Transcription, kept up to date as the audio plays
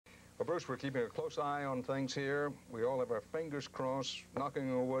Well, Bruce, we're keeping a close eye on things here. We all have our fingers crossed,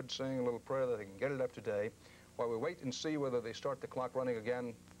 knocking on wood, saying a little prayer that they can get it up today. While we wait and see whether they start the clock running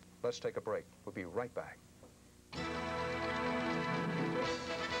again, let's take a break. We'll be right back.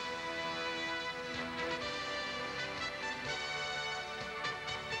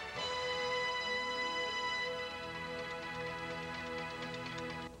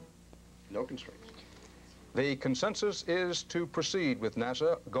 No constraints. The consensus is to proceed with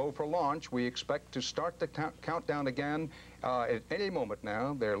NASA, go for launch. We expect to start the countdown again at any moment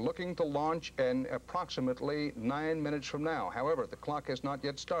now. They're looking to launch in approximately 9 minutes from now. However, the clock has not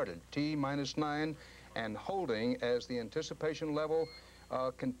yet started. T-9 and holding as the anticipation level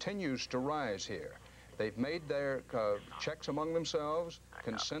continues to rise here. They've made their checks among themselves,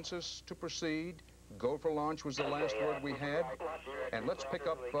 consensus to proceed. Go for launch was the last word we had. And let's pick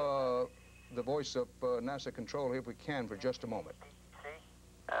up the voice of NASA control here if we can for just a moment.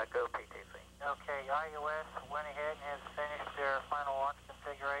 Go PTC. Okay, IOS went ahead and has finished their final launch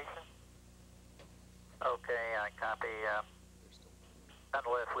configuration. Okay, I copy.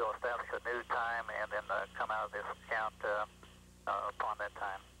 Nonetheless, we'll establish a new time and then come out of this count upon that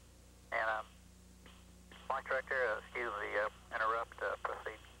time. And launch director, excuse the interrupt,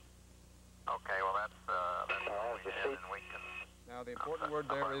 proceed. Okay, well that's what we did, and we can. Now, the important word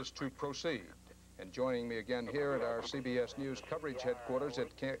there is to proceed. And joining me again here at our CBS News coverage headquarters at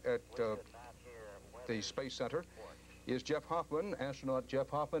the Space Center is Jeff Hoffman, astronaut Jeff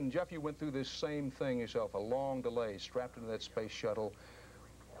Hoffman. Jeff, you went through this same thing yourself, a long delay strapped into that space shuttle.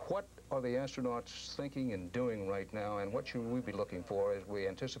 What are the astronauts thinking and doing right now, and what should we be looking for as we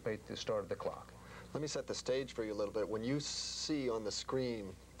anticipate the start of the clock? Let me set the stage for you a little bit. When you see on the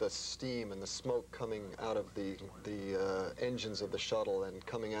screen the steam and the smoke coming out of the engines of the shuttle and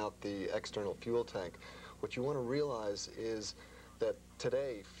coming out the external fuel tank, what you want to realize is that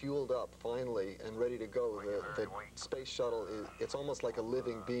today, fueled up finally and ready to go, the space shuttle it's almost like a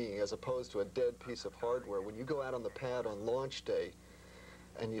living being as opposed to a dead piece of hardware. When you go out on the pad on launch day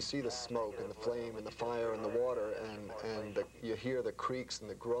and you see the smoke and the flame and the fire and the water and you hear the creaks and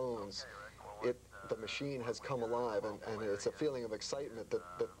the groans, the machine has come alive, and it's a feeling of excitement that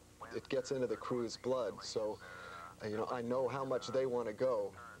it gets into the crew's blood. So, you know, I know how much they want to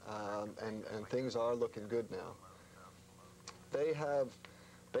go, and things are looking good now. They have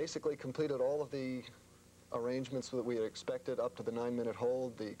basically completed all of the arrangements that we had expected up to the 9-minute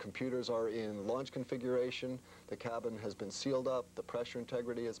hold. The computers are in launch configuration. The cabin has been sealed up. The pressure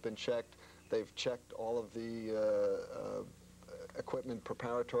integrity has been checked. They've checked all of the equipment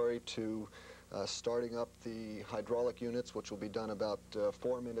preparatory to starting up the hydraulic units, which will be done about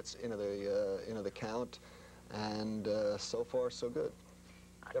 4 minutes into the count, and so far so good.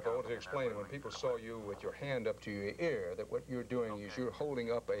 Jeff, I wanted to explain, when people saw you with your hand up to your ear, that what you're doing is you're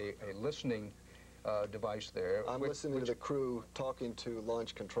holding up a listening device there. I'm listening to the crew talking to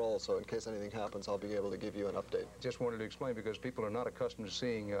launch control, so in case anything happens, I'll be able to give you an update. Just wanted to explain, because people are not accustomed to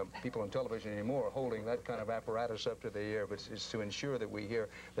seeing people on television anymore holding that kind of apparatus up to the ear, but it's to ensure that we hear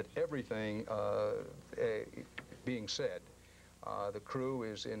that everything being said. The crew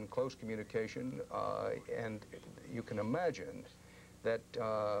is in close communication, and you can imagine that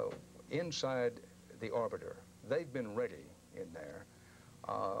inside the orbiter, they've been ready in there.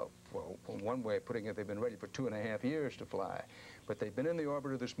 Well, one way of putting it, they've been ready for 2.5 years to fly. But they've been in the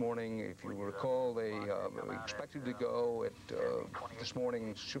orbiter this morning. If you recall, they expected to go at this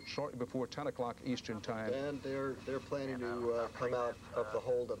morning shortly before 10 o'clock Eastern Time. And they're planning to come out of the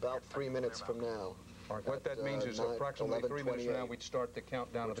hold about 3 minutes from now. What that means is approximately 3 minutes from now, we'd start the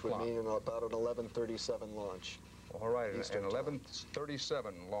countdown of the clock. Which would mean about an 11:37 launch. All right, an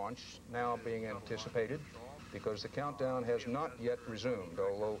 11:37 launch now being anticipated, because the countdown has not yet resumed,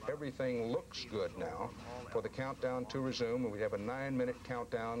 although everything looks good now for the countdown to resume. We have a 9-minute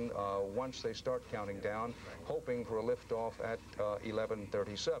countdown once they start counting down, hoping for a liftoff at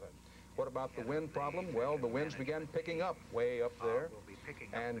 11:37. What about the wind problem? Well, the winds began picking up way up there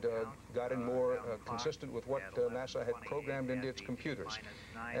and got in more consistent with what NASA had programmed into its computers.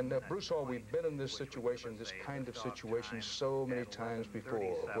 And Bruce Hall, we've been in this situation, this kind of situation, so many times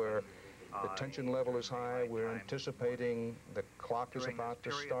before, where the tension level is high, we're anticipating the clock is about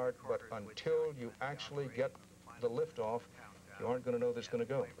to start, but until you actually get the liftoff, you aren't going to know this is going to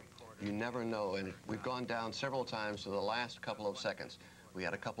go. You never know, and we've gone down several times to the last couple of seconds. We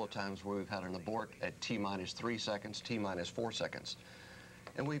had a couple of times where we've had an abort at T-3 seconds, T-4 seconds.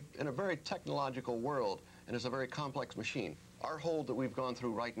 And we've, in a very technological world, and it's a very complex machine. Our hold that we've gone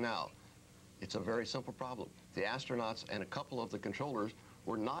through right now, it's a very simple problem. The astronauts and a couple of the controllers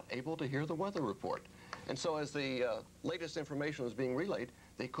were not able to hear the weather report. And so as the latest information was being relayed,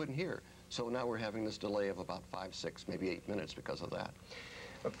 they couldn't hear. So now we're having this delay of about 5, 6, maybe 8 minutes because of that.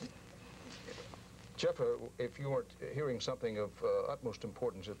 Jeff, if you aren't hearing something of utmost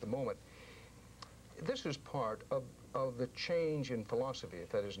importance at the moment, this is part of the change in philosophy, if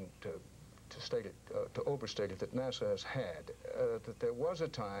that isn't to overstate it, that NASA has had. That there was a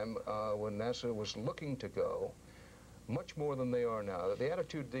time when NASA was looking to go much more than they are now. The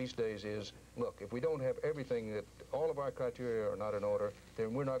attitude these days is, look, if we don't have everything, that all of our criteria are not in order,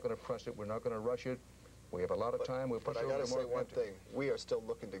 then we're not going to press it, we're not going to rush it. We have a lot of time. But I got to say one thing. We are still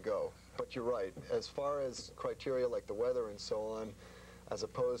looking to go. But you're right. As far as criteria like the weather and so on, as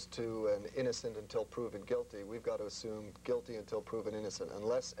opposed to an innocent until proven guilty, we've got to assume guilty until proven innocent.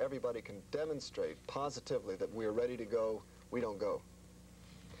 Unless everybody can demonstrate positively that we're ready to go, we don't go.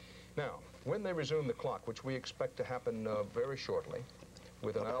 Now, when they resume the clock, which we expect to happen very shortly,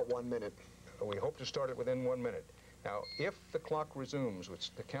 within about 1 minute. We hope to start it within 1 minute. Now, if the clock resumes,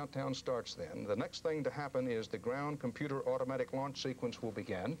 which the countdown starts then, the next thing to happen is the ground computer automatic launch sequence will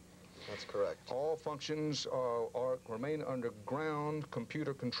begin. That's correct. All functions remain under ground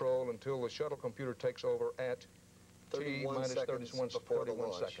computer control until the shuttle computer takes over at 31 seconds before the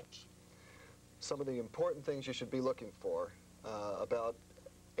launch. Some of the important things you should be looking for, about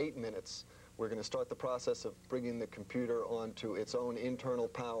 8 minutes, we're going to start the process of bringing the computer onto its own internal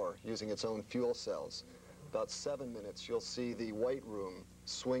power using its own fuel cells. About 7 minutes, you'll see the white room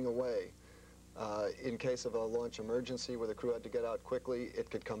swing away. In case of a launch emergency where the crew had to get out quickly, it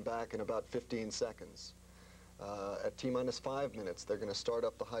could come back in about 15 seconds. At T-minus 5 minutes, they're going to start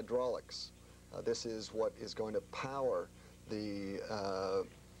up the hydraulics. This is what is going to power the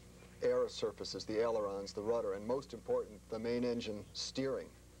air surfaces, the ailerons, the rudder, and most important, the main engine steering.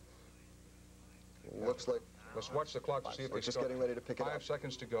 Looks like... Let's watch the clock to see if we're just getting ready to pick it up. 5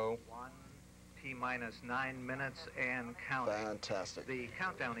 seconds to go. T-minus 9 minutes and counting. Fantastic. The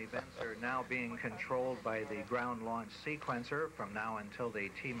countdown events are now being controlled by the ground launch sequencer from now until the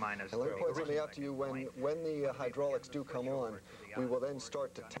T-minus. And let me point something out to you. When the hydraulics do come on, we will then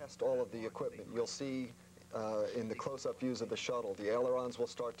start to test all of the equipment. You'll see in the close-up views of the shuttle, the ailerons will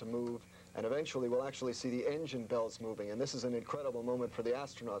start to move, and eventually we'll actually see the engine bells moving. And this is an incredible moment for the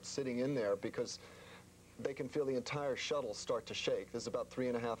astronauts sitting in there, because they can feel the entire shuttle start to shake. This is about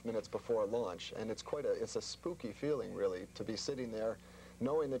 3.5 minutes before launch, and it's a spooky feeling, really, to be sitting there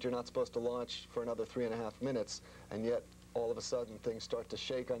knowing that you're not supposed to launch for another 3.5 minutes, and yet all of a sudden things start to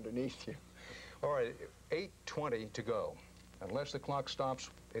shake underneath you. All right, 8:20 to go. Unless the clock stops,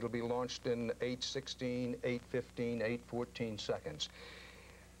 it'll be launched in 8:16, 8:15, 8:14 seconds.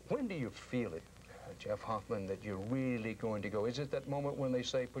 When do you feel it, Jeff Hoffman, that you're really going to go? Is it that moment when they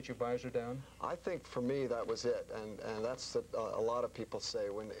say, put your visor down? I think for me that was it, and that's a lot of people say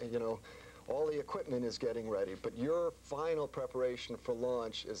when, you know, all the equipment is getting ready, but your final preparation for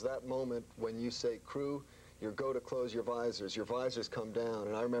launch is that moment when you say, crew, you're go to close your visors come down,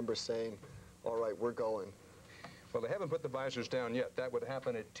 and I remember saying, all right, we're going. Well, they haven't put the visors down yet. That would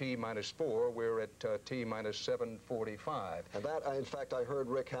happen at T-minus 4. We're at T-minus 7:45. And that, in fact, I heard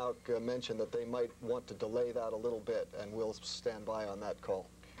Rick Hauck mention that they might want to delay that a little bit, and we'll stand by on that call.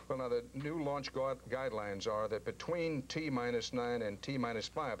 Well, now, the new launch guidelines are that between T-minus 9 and T-minus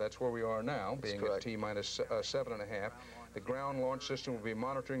 5, that's where we are now, being at T-minus 7.5, the ground launch system will be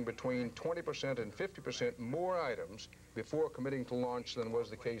monitoring between 20% and 50% more items before committing to launch than was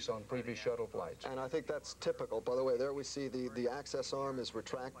the case on previous shuttle flights. And I think that's typical. By the way, there we see the access arm is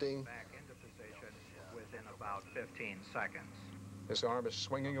retracting. Back into position within about 15 seconds. This arm is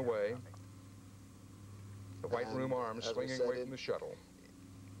swinging away. The white room arm is swinging away from the shuttle.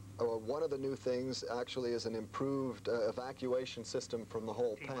 One of the new things actually is an improved evacuation system from the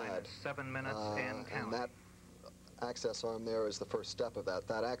whole pad. 7 minutes and counting. And that access arm there is the first step of that.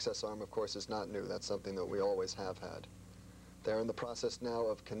 That access arm, of course, is not new. That's something that we always have had. They're in the process now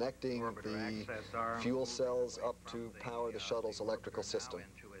of connecting the fuel cells up to power the shuttle's electrical system.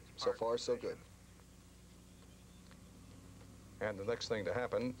 So far, so good. And the next thing to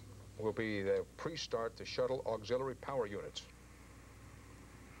happen will be the pre-start the shuttle auxiliary power units.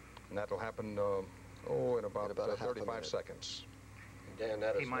 And that'll happen, in about 35 seconds. Dan,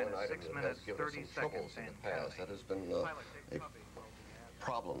 that is one T-minus item 6 that has minutes, given 30 us some troubles in seconds the past. That has been a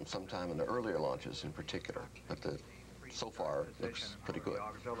problem sometime in the earlier launches in particular. But so far, it looks pretty good.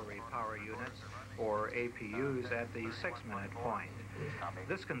 Auxiliary power units, or APUs, at the 6-minute point.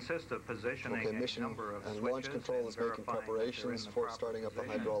 This consists of positioning a number of and switches launch control is making preparations for starting up the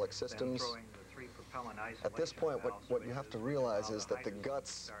hydraulic systems. At this point, what you have to realize is that the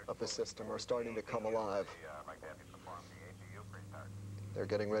guts of the system are starting to come alive. They're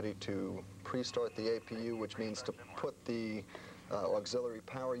getting ready to pre-start the APU, which means to put the auxiliary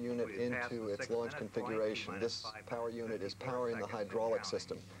power unit into its launch configuration. This power unit is powering the hydraulic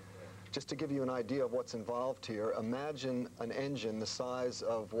system. Just to give you an idea of what's involved here, imagine an engine the size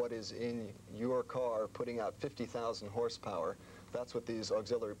of what is in your car putting out 50,000 horsepower. That's what these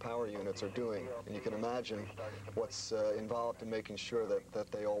auxiliary power units are doing. And you can imagine what's involved in making sure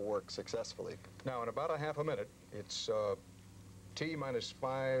that they all work successfully. Now, in about a half a minute, it's T minus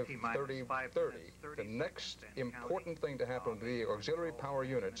 5:30. The next important thing to happen to the auxiliary power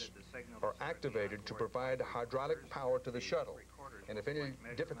units are activated to provide hydraulic power to the shuttle. And if any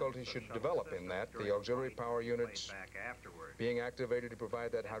difficulty should develop in that, the auxiliary power units being activated to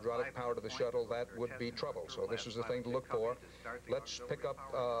provide that hydraulic power to the shuttle, that would be trouble. So this is the thing to look for. Let's pick up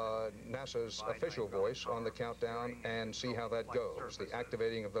NASA's official voice on the countdown and see how that goes, the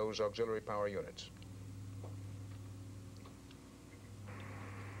activating of those auxiliary power units.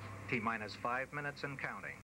 T minus 5 minutes and counting.